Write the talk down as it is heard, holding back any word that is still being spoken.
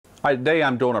All right, today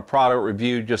I'm doing a product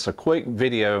review, just a quick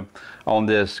video on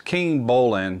this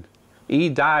Kingbolen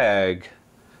Ediag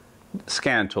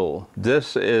scan tool.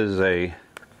 This is a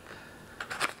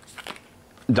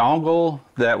dongle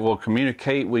that will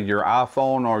communicate with your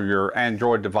iPhone or your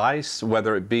Android device,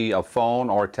 whether it be a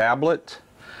phone or a tablet.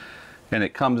 And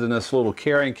it comes in this little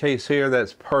carrying case here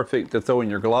that's perfect to throw in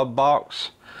your glove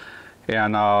box.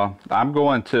 And I'm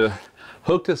going to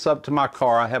hook this up to my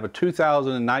car. I have a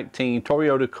 2019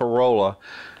 Toyota Corolla,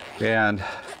 and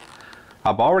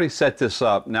I've already set this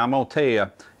up. Now I'm going to tell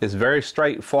you, it's very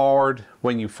straightforward.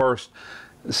 When you first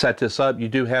set this up, you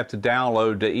do have to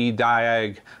download the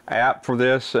Ediag app for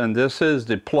this, and this is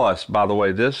the Plus, by the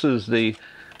way. This is the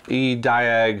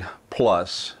Ediag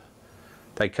Plus.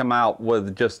 They come out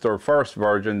with just their first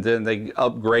version, then they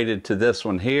upgraded to this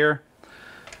one here.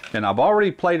 And I've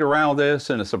already played around with this,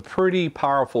 and it's a pretty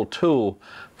powerful tool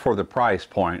for the price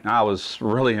point. I was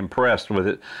really impressed with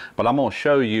it, but I'm going to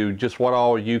show you just what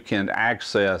all you can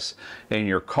access in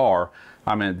your car.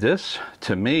 I mean, this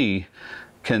to me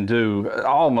can do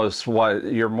almost what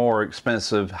your more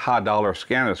expensive high dollar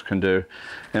scanners can do.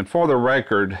 And for the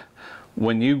record,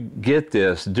 when you get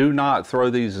this, do not throw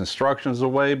these instructions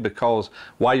away, because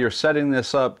while you're setting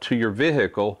this up to your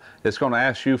vehicle, it's going to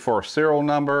ask you for a serial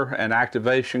number and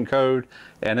activation code,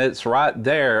 and it's right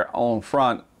there on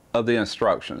front of the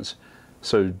instructions.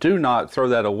 So do not throw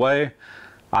that away.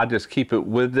 I just keep it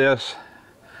with this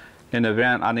in the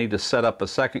event I need to set up a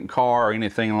second car or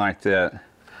anything like that.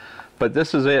 But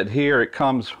this is it here. It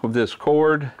comes with this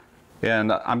cord.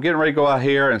 And I'm getting ready to go out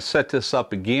here and set this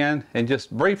up again and just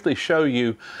briefly show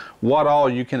you what all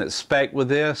you can expect with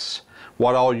this,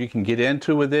 what all you can get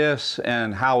into with this,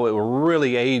 and how it will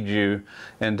really aid you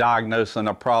in diagnosing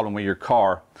a problem with your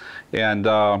car. And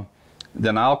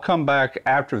then I'll come back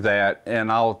after that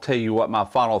and I'll tell you what my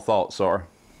final thoughts are.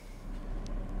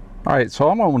 All right, so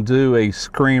I'm going to do a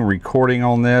screen recording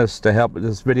on this to help with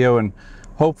this video, and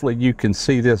hopefully you can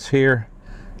see this here.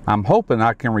 I'm hoping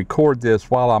I can record this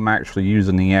while I'm actually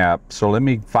using the app. So let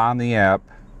me find the app.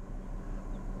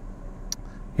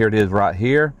 Here it is right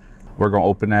here. We're going to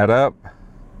open that up.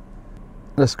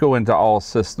 Let's go into all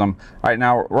system. All right,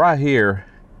 now right here,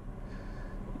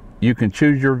 you can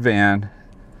choose your VIN,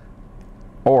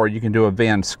 or you can do a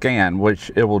VIN scan, which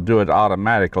it will do it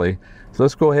automatically. So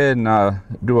let's go ahead and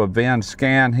do a VIN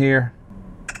scan here.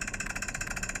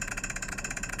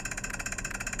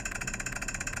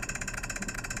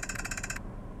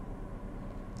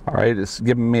 All right, it's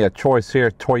giving me a choice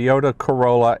here, Toyota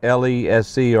Corolla LE,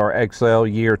 SE, or XL,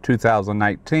 year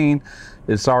 2019.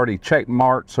 It's already check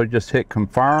marked, so just hit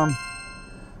confirm.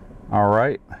 All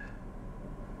right.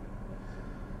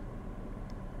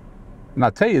 And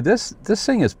I'll tell you, this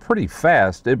thing is pretty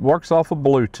fast. It works off of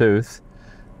Bluetooth.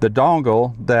 The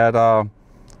dongle that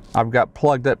I've got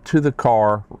plugged up to the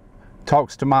car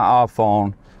talks to my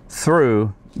iPhone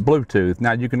through Bluetooth.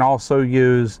 Now you can also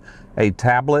use a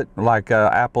tablet, like an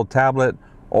Apple tablet,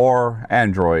 or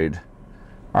Android.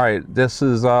 All right, this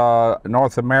is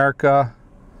North America.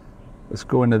 Let's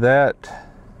go into that.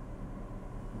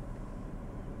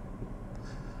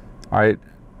 All right,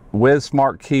 with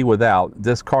smart key, without.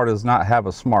 This car does not have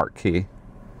a smart key.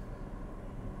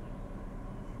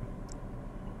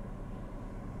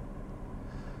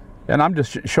 And I'm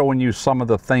just showing you some of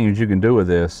the things you can do with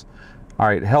this. All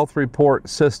right, health report,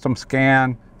 system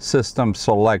scan, system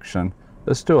selection.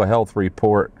 Let's do a health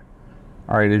report.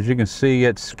 All right, as you can see,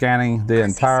 it's scanning the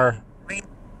entire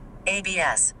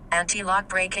ABS, anti-lock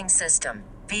braking system,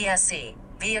 VSC,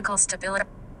 vehicle stability,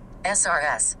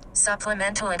 SRS,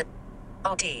 supplemental,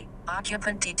 OD,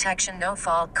 occupant detection no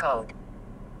fault code,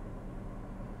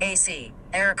 AC,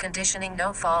 air conditioning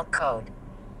no fault code,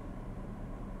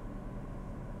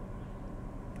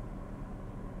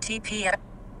 TPM,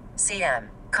 CM,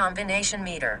 combination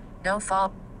meter, no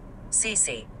fault,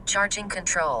 CC, charging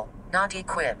control, not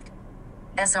equipped,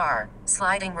 SR,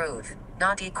 sliding roof,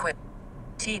 not equipped,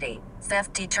 TD,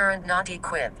 theft deterrent not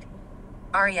equipped,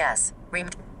 RES,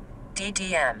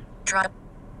 DDM, drop,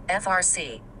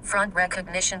 FRC, front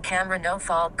recognition camera no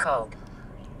fault code,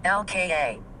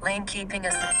 LKA, lane keeping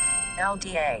assist,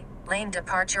 LDA, lane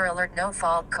departure alert no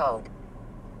fault code.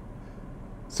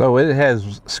 So it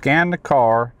has scanned the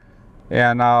car,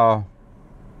 and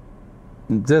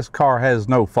this car has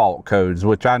no fault codes,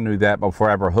 which I knew that before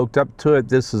I ever hooked up to it.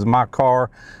 This is my car.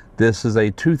 This is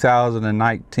a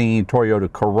 2019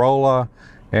 Toyota Corolla,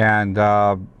 and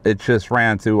it just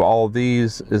ran through all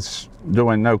these. It's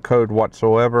doing no code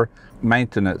whatsoever.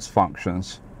 Maintenance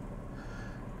functions.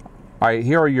 All right,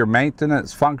 here are your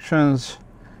maintenance functions,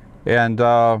 and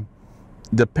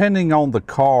depending on the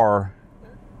car,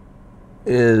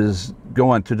 is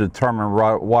going to determine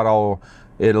what all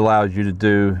it allows you to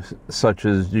do, such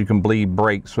as you can bleed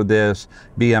brakes with this,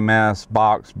 BMS,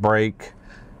 box, brake,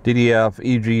 DDF,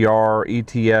 EGR,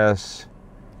 ETS,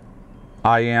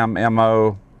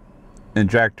 IMMO,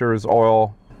 injectors,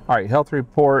 oil. All right, health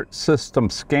report, system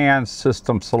scan,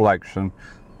 system selection.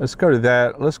 Let's go to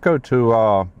that. Let's go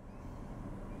to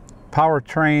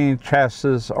powertrain,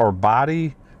 chassis, or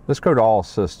body. Let's go to all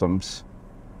systems.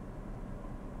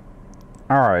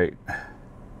 All right.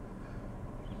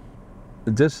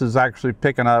 This is actually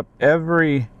picking up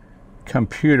every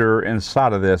computer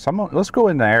inside of this. Let's go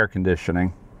into air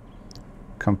conditioning.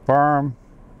 Confirm.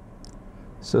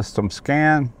 System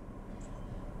scan.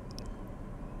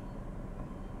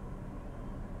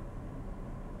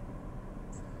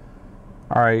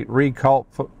 All right, read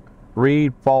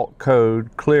fault code,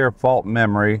 clear fault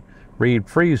memory, read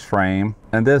freeze frame.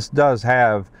 And this does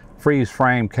have freeze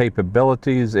frame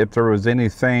capabilities if there was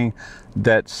anything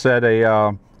that set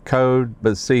a code,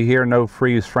 but see here, no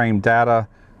freeze frame data.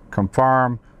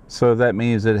 Confirm. So that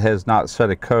means it has not set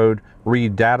a code.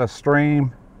 Read data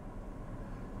stream.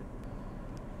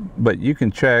 But you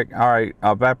can check. All right,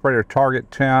 evaporator target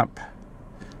temp.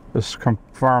 Let's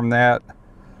confirm that.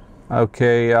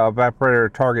 Okay,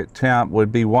 evaporator target temp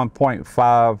would be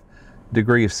 1.5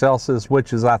 degrees Celsius,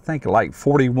 which is I think like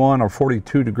 41 or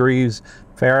 42 degrees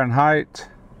Fahrenheit.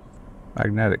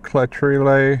 Magnetic clutch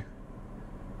relay.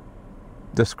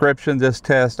 Description: this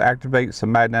test activates the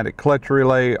magnetic clutch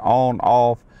relay on,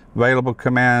 off, available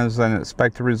commands and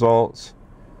expected results.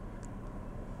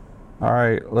 All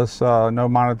right, let's no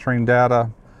monitoring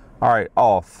data. All right,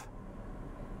 off.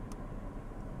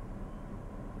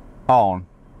 On.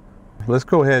 Let's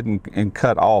go ahead and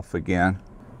cut off again.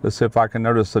 Let's see if I can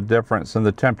notice a difference in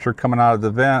the temperature coming out of the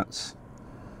vents.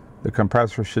 The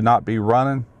compressor should not be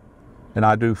running, and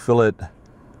I do feel it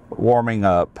warming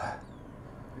up.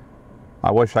 I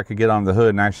wish I could get on the hood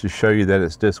and actually show you that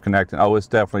it's disconnecting. Oh, it's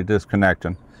definitely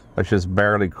disconnecting. That's just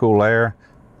barely cool air.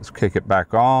 Let's kick it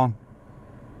back on.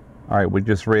 All right, we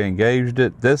just re-engaged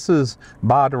it. This is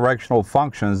bidirectional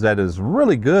functions that is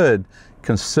really good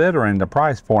considering the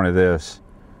price point of this.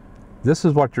 This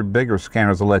is what your bigger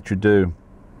scanners will let you do.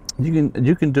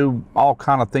 You can do all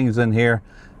kind of things in here.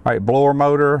 All right, blower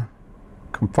motor,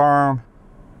 confirm.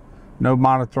 No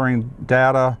monitoring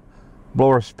data.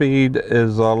 Blower speed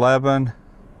is 11.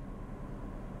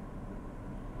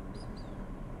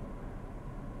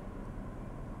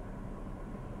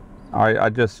 All right, I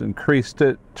just increased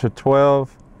it to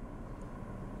 12.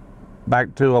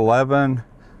 Back to 11.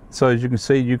 So as you can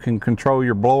see, you can control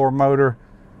your blower motor.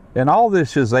 And all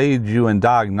this just aids you in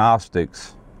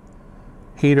diagnostics.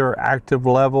 Heater active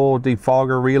level,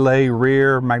 defogger relay,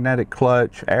 rear, magnetic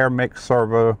clutch, air mix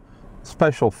servo,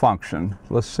 special function.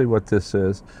 Let's see what this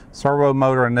is. Servo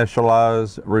motor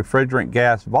initialized, refrigerant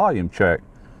gas volume check.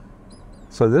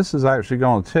 So this is actually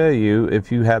going to tell you if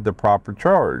you had the proper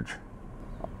charge.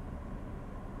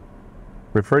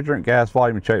 Refrigerant gas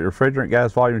volume check. Refrigerant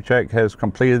gas volume check has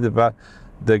completed.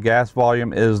 The gas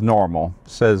volume is normal.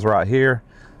 It says right here.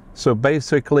 So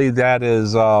basically that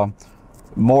is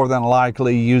more than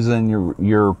likely using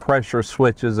your pressure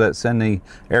switches that's in the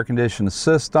air conditioning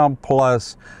system,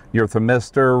 plus your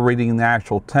thermistor reading the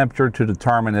actual temperature to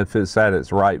determine if it's at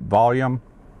its right volume,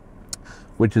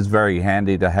 which is very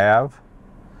handy to have.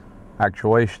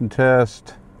 Actuation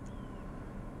test.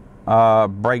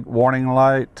 Brake warning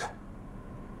light.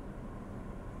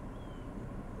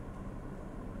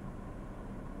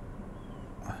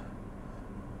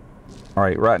 All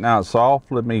right, right now it's off.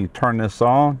 Let me turn this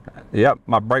on. Yep,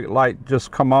 my brake light just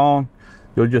come on.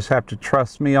 You'll just have to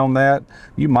trust me on that.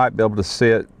 You might be able to see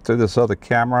it through this other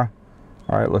camera.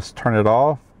 All right, let's turn it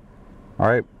off. All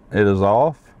right, it is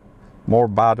off. More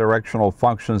bidirectional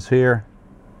functions here.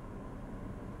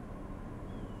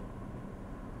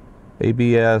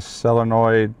 ABS,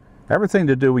 solenoid, everything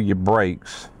to do with your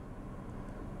brakes.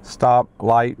 Stop,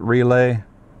 light, relay.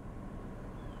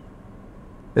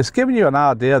 It's giving you an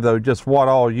idea though just what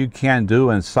all you can do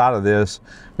inside of this.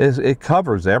 It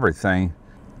covers everything.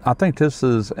 I think this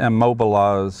is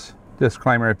immobilize.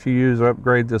 Disclaimer: if you use or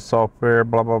upgrade this software,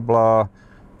 blah blah blah.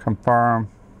 Confirm.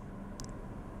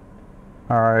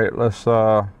 All right, let's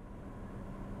go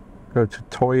to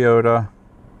Toyota.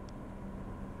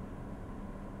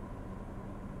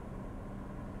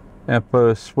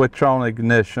 Info, switch on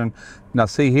ignition. Now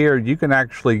see here, you can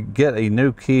actually get a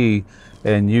new key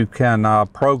and you can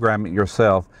program it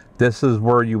yourself. This is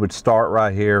where you would start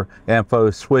right here. Info,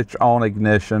 switch on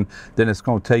ignition. Then it's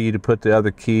going to tell you to put the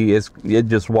other key. It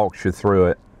just walks you through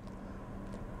it.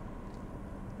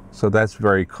 So that's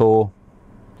very cool.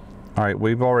 All right,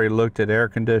 we've already looked at air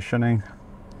conditioning.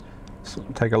 So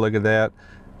take a look at that.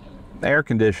 Air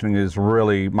conditioning is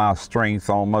really my strength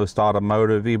on most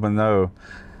automotive, even though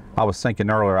I was thinking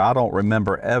earlier, I don't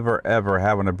remember ever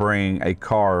having to bring a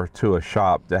car to a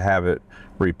shop to have it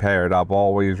repaired. I've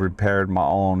always repaired my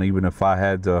own. Even if I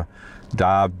had to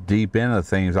dive deep into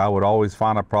things, I would always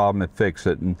find a problem and fix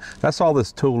it. And that's all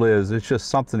this tool is. It's just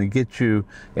something to get you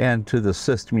into the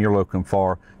system you're looking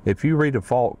for. If you read a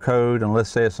fault code, and let's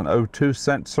say it's an O2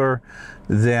 sensor,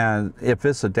 then if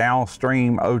it's a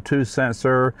downstream O2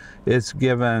 sensor, it's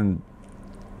given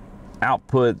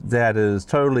output that is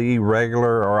totally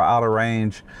irregular or out of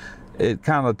range. It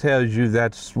kind of tells you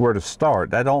that's where to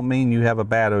start. That don't mean you have a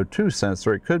bad O2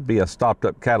 sensor. It could be a stopped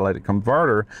up catalytic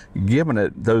converter giving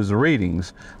it those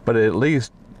readings, but it at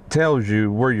least tells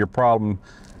you where your problem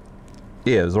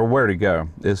is or where to go.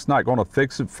 It's not going to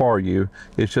fix it for you.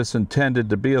 It's just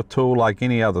intended to be a tool like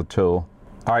any other tool.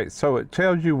 All right, so it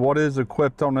tells you what is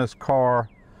equipped on this car,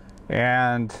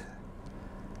 and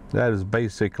that is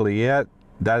basically it.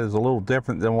 That is a little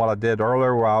different than what I did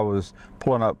earlier where I was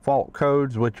pulling up fault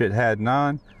codes, which it had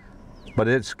none, but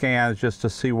it scans just to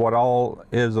see what all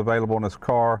is available in this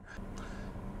car.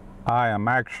 I am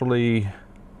actually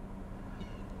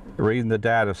reading the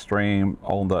data stream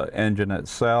on the engine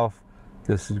itself.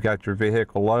 This has got your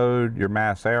vehicle load, your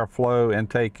mass airflow,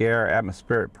 intake air,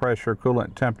 atmospheric pressure,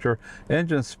 coolant temperature,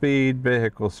 engine speed,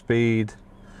 vehicle speed.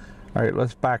 All right,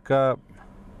 let's back up.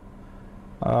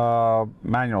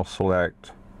 Manual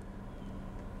select,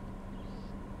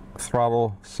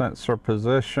 throttle sensor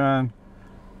position.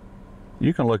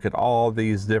 You can look at all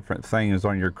these different things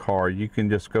on your car. You can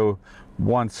just go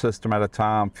one system at a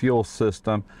time. Fuel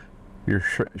system, your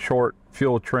short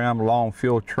fuel trim, long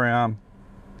fuel trim,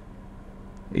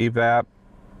 evap,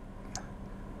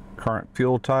 current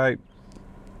fuel type.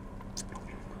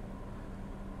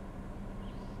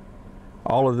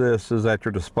 All of this is at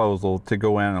your disposal to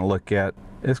go in and look at.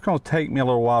 It's going to take me a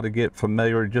little while to get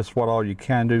familiar with just what all you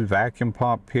can do. Vacuum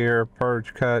pump here,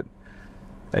 purge cut,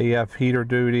 AF heater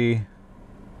duty.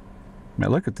 Man,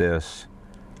 look at this.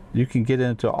 You can get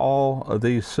into all of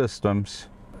these systems.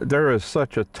 There is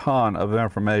such a ton of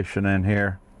information in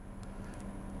here.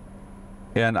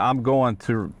 And I'm going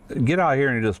to get out here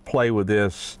and just play with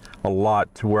this a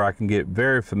lot to where I can get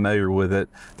very familiar with it.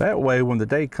 That way, when the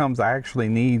day comes I actually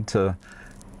need to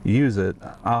use it,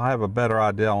 I'll have a better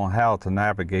idea on how to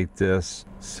navigate this.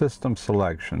 System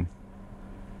selection,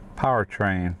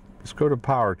 powertrain. Let's go to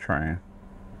powertrain.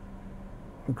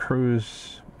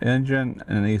 Cruise, engine,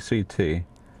 and ECT.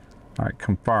 All right,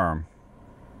 confirm.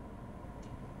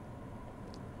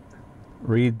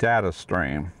 Read data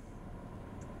stream.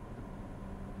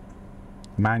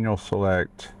 Manual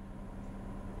select.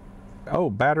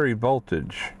 Oh, battery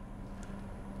voltage.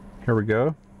 Here we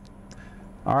go.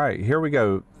 All right, here we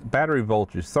go. Battery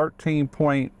voltage,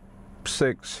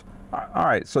 13.6. All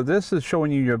right, so this is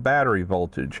showing you your battery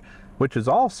voltage, which is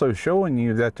also showing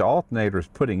you that the alternator is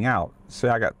putting out. See,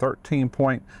 I got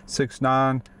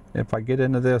 13.69. If I get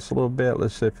into this a little bit,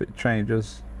 let's see if it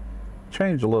changes.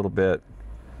 Change a little bit.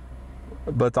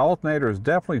 But the alternator is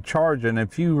definitely charging.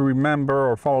 If you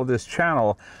remember or follow this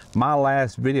channel, my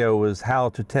last video was how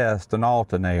to test an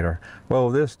alternator. Well,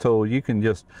 with this tool, you can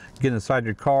just get inside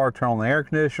your car, turn on the air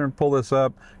conditioner, pull this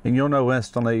up, and you'll know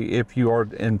instantly if you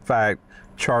are in fact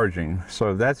charging.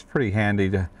 So that's pretty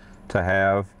handy to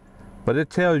have. But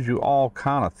it tells you all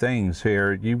kind of things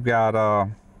here. You've got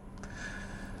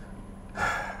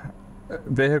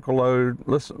vehicle load.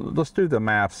 Let's do the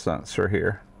MAF sensor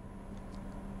here.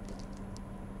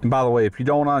 And by the way, if you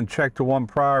don't uncheck the one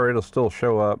prior, it'll still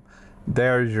show up.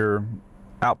 There's your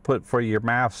output for your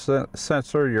MAF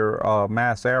sensor, your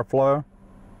mass airflow.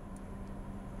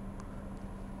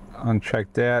 Uncheck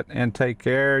that. Intake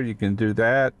air, you can do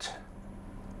that.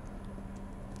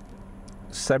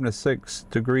 76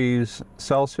 degrees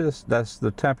Celsius, that's the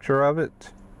temperature of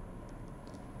it.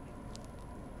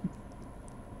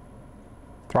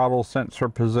 Throttle sensor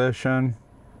position,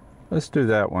 let's do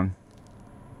that one.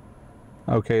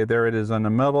 Okay, there it is in the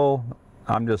middle.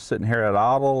 I'm just sitting here at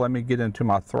idle. Let me get into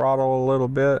my throttle a little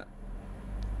bit.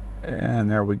 And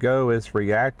there we go, it's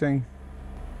reacting.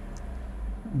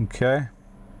 Okay.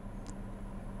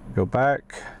 Go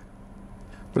back.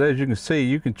 But as you can see,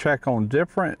 you can check on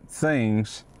different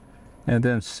things and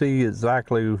then see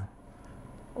exactly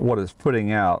what it's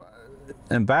putting out.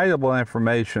 Invaluable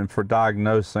information for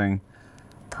diagnosing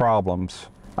problems.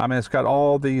 I mean, it's got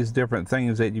all these different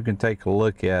things that you can take a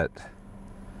look at.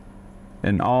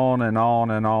 And on and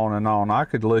on and on and on. I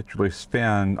could literally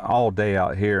spend all day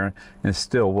out here and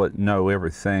still wouldn't know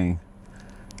everything.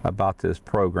 about this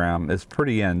program. It's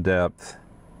pretty in-depth.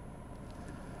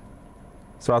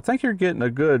 So I think you're getting a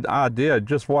good idea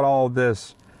just what all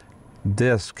this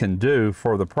can do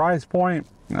for the price point.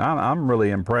 I'm really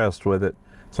impressed with it.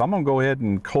 So I'm going to go ahead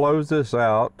and close this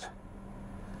out,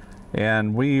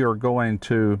 and we are going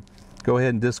to go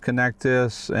ahead and disconnect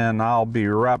this, and I'll be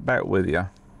right back with you.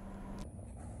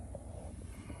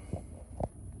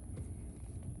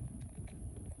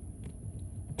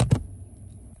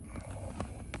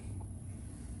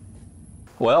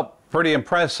 Well, pretty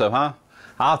impressive, huh?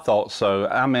 I thought so.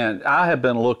 I mean, I have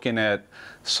been looking at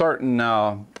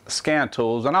certain scan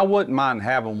tools, and I wouldn't mind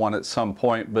having one at some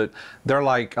point, but they're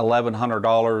like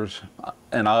 $1,100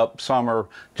 and up. Some are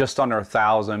just under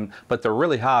 $1,000, but they're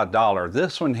really high dollar.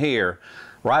 This one here,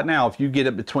 right now, if you get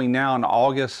it between now and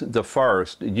August the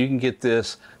 1st, you can get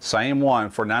this same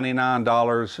one for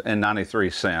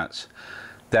 $99.93.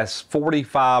 That's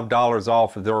 $45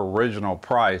 off of their original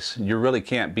price. You really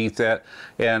can't beat that.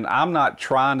 And I'm not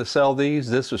trying to sell these.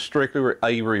 This is strictly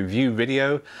a review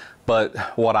video. But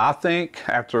what I think,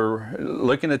 after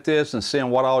looking at this and seeing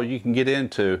what all you can get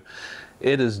into,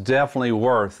 it is definitely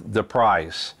worth the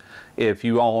price if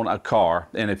you own a car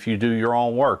and if you do your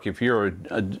own work. If you're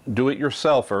a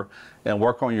do-it-yourselfer and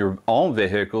work on your own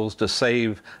vehicles to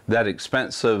save that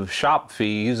expensive shop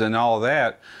fees and all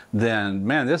that, then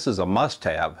man, this is a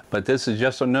must-have. But this is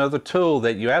just another tool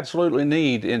that you absolutely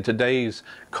need in today's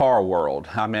car world.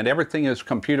 I mean, everything is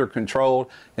computer controlled,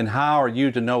 and how are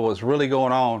you to know what's really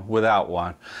going on without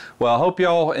one? Well, I hope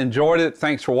y'all enjoyed it.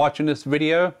 Thanks for watching this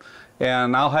video.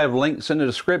 And I'll have links in the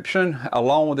description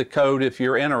along with the code if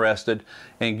you're interested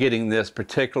in getting this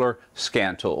particular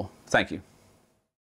scan tool. Thank you.